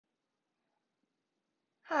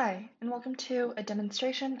Hi, and welcome to a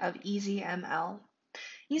demonstration of EasyML.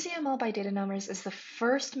 EasyML by Datanumbers is the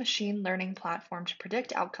first machine learning platform to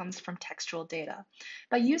predict outcomes from textual data.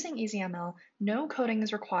 By using EasyML, no coding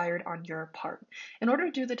is required on your part. In order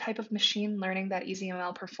to do the type of machine learning that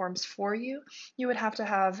EasyML performs for you, you would have to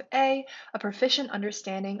have a proficient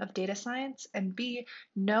understanding of data science, and B,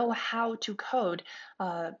 know how to code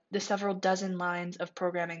the several dozen lines of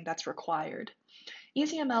programming that's required.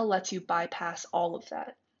 EasyML lets you bypass all of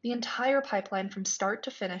that. The entire pipeline from start to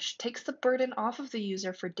finish takes the burden off of the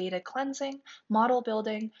user for data cleansing, model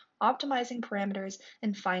building, optimizing parameters,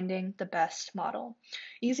 and finding the best model.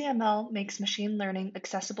 EasyML makes machine learning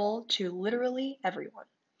accessible to literally everyone.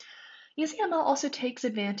 EasyML also takes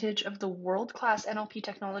advantage of the world-class NLP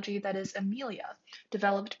technology that is Amelia,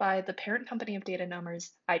 developed by the parent company of Datanumbers,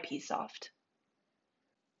 IPsoft.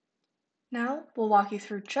 Now, we'll walk you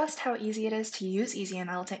through just how easy it is to use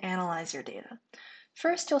EasyML to analyze your data.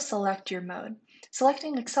 First, you'll select your mode.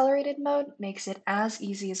 Selecting accelerated mode makes it as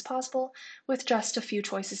easy as possible with just a few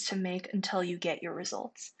choices to make until you get your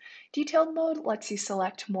results. Detailed mode lets you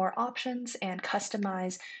select more options and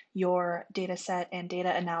customize your dataset and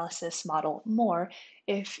data analysis model more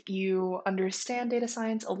if you understand data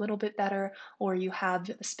science a little bit better or you have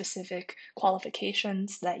specific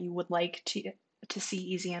qualifications that you would like to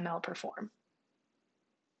see EasyML perform.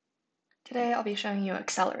 Today I'll be showing you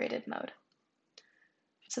accelerated mode.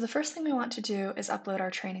 So the first thing we want to do is upload our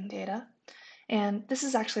training data, and this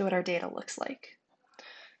is actually what our data looks like.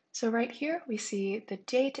 So right here we see the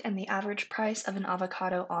date and the average price of an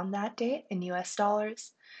avocado on that date in US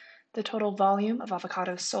dollars, the total volume of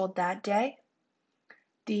avocados sold that day,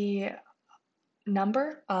 the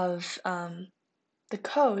number of the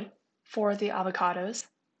code for the avocados,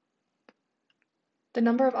 the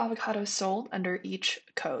number of avocados sold under each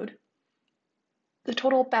code, the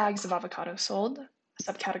total bags of avocados sold,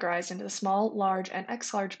 subcategorized into the small, large, and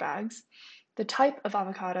X large bags, the type of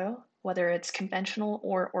avocado, whether it's conventional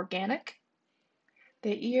or organic,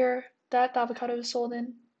 the year that the avocado was sold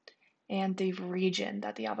in, and the region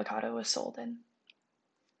that the avocado was sold in.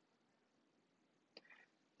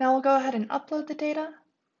 Now we'll go ahead and upload the data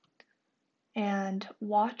and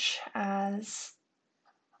watch as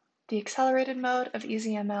the accelerated mode of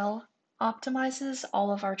EasyML optimizes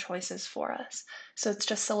all of our choices for us. So it's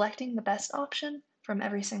just selecting the best option from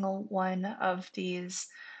every single one of these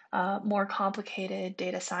more complicated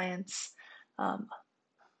data science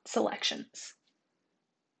selections.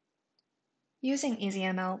 Using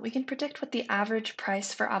EasyML, we can predict what the average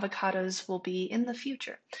price for avocados will be in the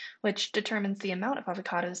future, which determines the amount of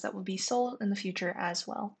avocados that will be sold in the future as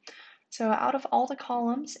well. So out of all the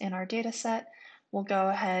columns in our data set, we'll go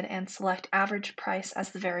ahead and select average price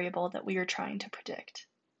as the variable that we are trying to predict.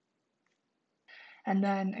 And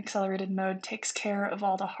then accelerated mode takes care of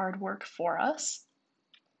all the hard work for us.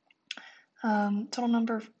 Total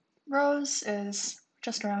number of rows is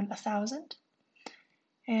just around 1,000.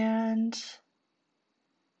 And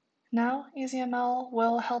now EasyML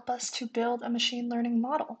will help us to build a machine learning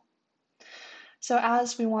model. So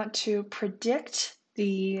as we want to predict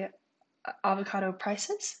the avocado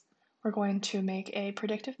prices, we're going to make a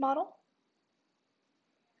predictive model.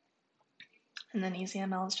 And then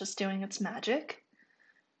EasyML is just doing its magic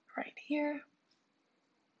right here.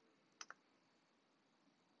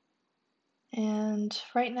 And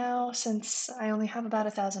right now, since I only have about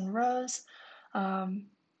 1,000 rows,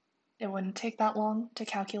 it wouldn't take that long to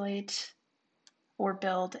calculate or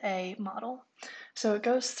build a model. So it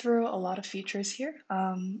goes through a lot of features here.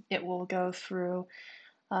 It will go through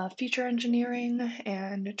feature engineering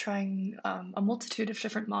and trying a multitude of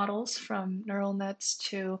different models from neural nets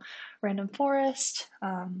to random forest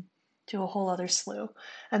to a whole other slew.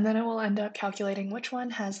 And then it will end up calculating which one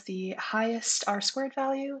has the highest R-squared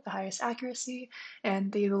value, the highest accuracy,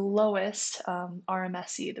 and the lowest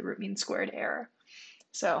RMSE, the root mean squared error.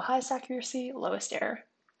 So highest accuracy, lowest error.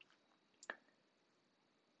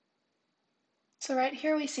 So right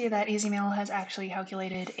here we see that EasyML has actually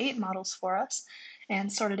calculated 8 models for us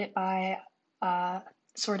and sorted it by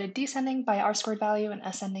sorted descending by R-squared value and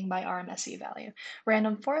ascending by RMSE value.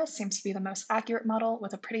 Random forest seems to be the most accurate model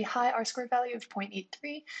with a pretty high R-squared value of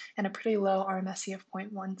 0.83 and a pretty low RMSE of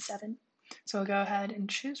 0.17. So we'll go ahead and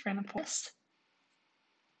choose random forest.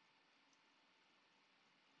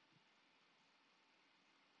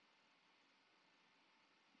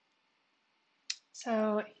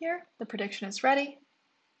 So here, the prediction is ready.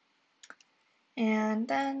 And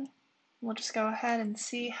then we'll just go ahead and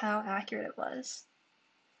see how accurate it was.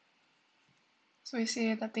 So we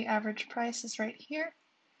see that the average price is right here,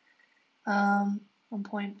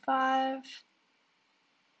 1.5.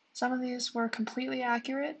 Some of these were completely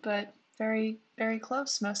accurate, but very, very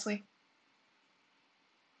close mostly.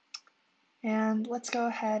 And let's go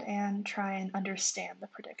ahead and try and understand the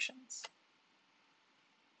predictions.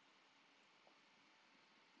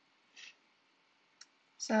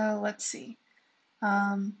 So let's see.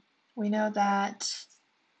 We know that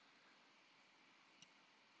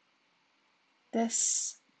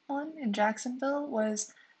this one in Jacksonville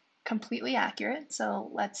was completely accurate,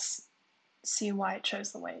 so let's see why it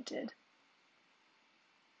chose the way it did.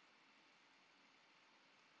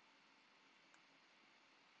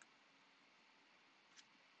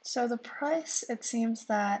 So the price, it seems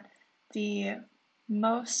that the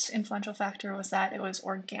most influential factor was that it was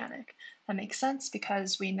organic. That makes sense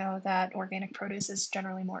because we know that organic produce is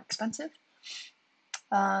generally more expensive.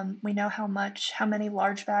 We know how many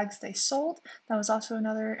large bags they sold. That was also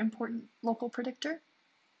another important local predictor.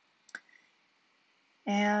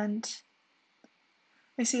 And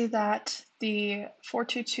we see that the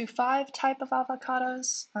 4225 type of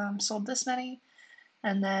avocados sold this many,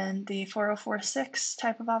 and then the 4046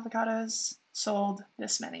 type of avocados sold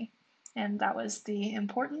this many. And that was the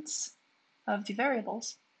importance of the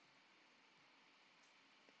variables.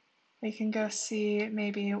 We can go see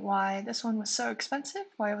maybe why this one was so expensive.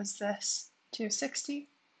 Why was this $260?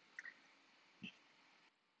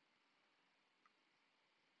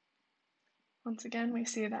 Once again, we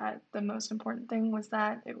see that the most important thing was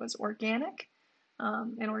that it was organic,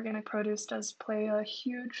 and organic produce does play a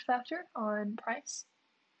huge factor on price.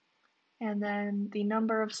 And then the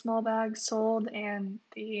number of small bags sold and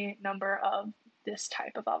the number of this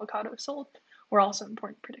type of avocado sold were also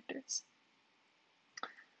important predictors.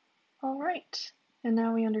 All right, and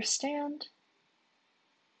now we understand.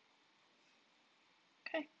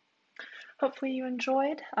 Okay, hopefully you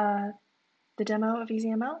enjoyed the demo of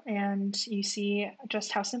EazyML and you see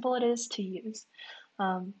just how simple it is to use.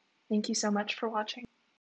 Thank you so much for watching.